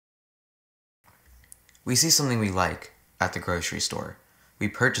We see something we like at the grocery store. We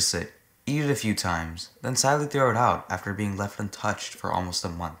purchase it, eat it a few times, then sadly throw it out after being left untouched for almost a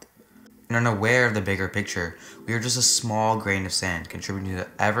month. And unaware of the bigger picture, we are just a small grain of sand contributing to the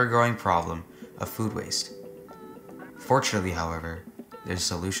ever-growing problem of food waste. Fortunately, however, there's a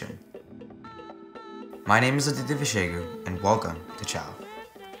solution. My name is Aadithyaa Vishegu, and welcome to Chow.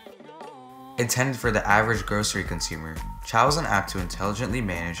 Intended for the average grocery consumer, Chow is an app to intelligently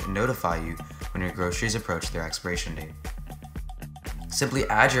manage and notify you when your groceries approach their expiration date. Simply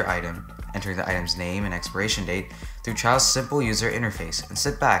add your item, entering the item's name and expiration date through Chow's simple user interface, and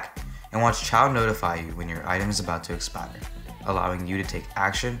sit back and watch Chow notify you when your item is about to expire, allowing you to take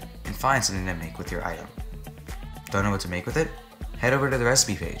action and find something to make with your item. Don't know what to make with it? Head over to the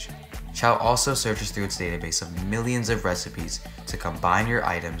recipe page. Chow also searches through its database of millions of recipes to combine your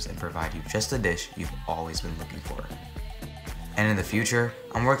items and provide you just the dish you've always been looking for. And in the future,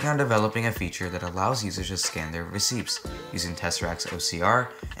 I'm working on developing a feature that allows users to scan their receipts using Tesseract's OCR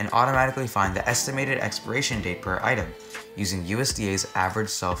and automatically find the estimated expiration date per item using USDA's average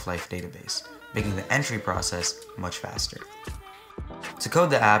shelf life database, making the entry process much faster. To code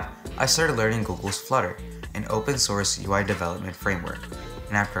the app, I started learning Google's Flutter, an open source UI development framework.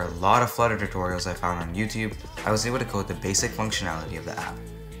 And after a lot of Flutter tutorials I found on YouTube, I was able to code the basic functionality of the app.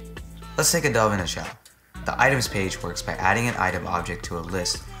 Let's take a delve into Chow. The items page works by adding an item object to a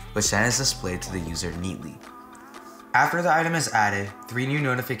list, which then is displayed to the user neatly. After the item is added, 3 new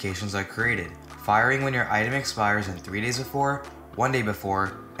notifications are created, firing when your item expires in 3 days before, 1 day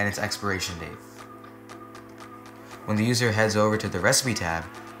before, and its expiration date. When the user heads over to the Recipe tab,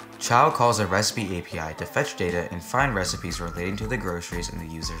 Chow calls a recipe API to fetch data and find recipes relating to the groceries in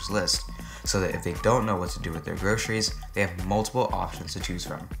the user's list, so that if they don't know what to do with their groceries, they have multiple options to choose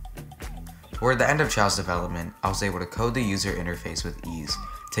from. Toward the end of Chow's development, I was able to code the user interface with ease,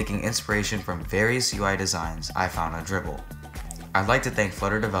 taking inspiration from various UI designs I found on Dribbble. I'd like to thank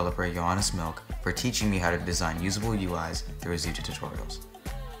Flutter developer Johannes Milk for teaching me how to design usable UIs through his YouTube tutorials.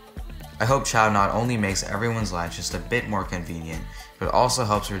 I hope Chow not only makes everyone's lives just a bit more convenient, but also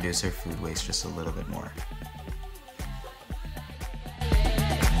helps reduce their food waste just a little bit more.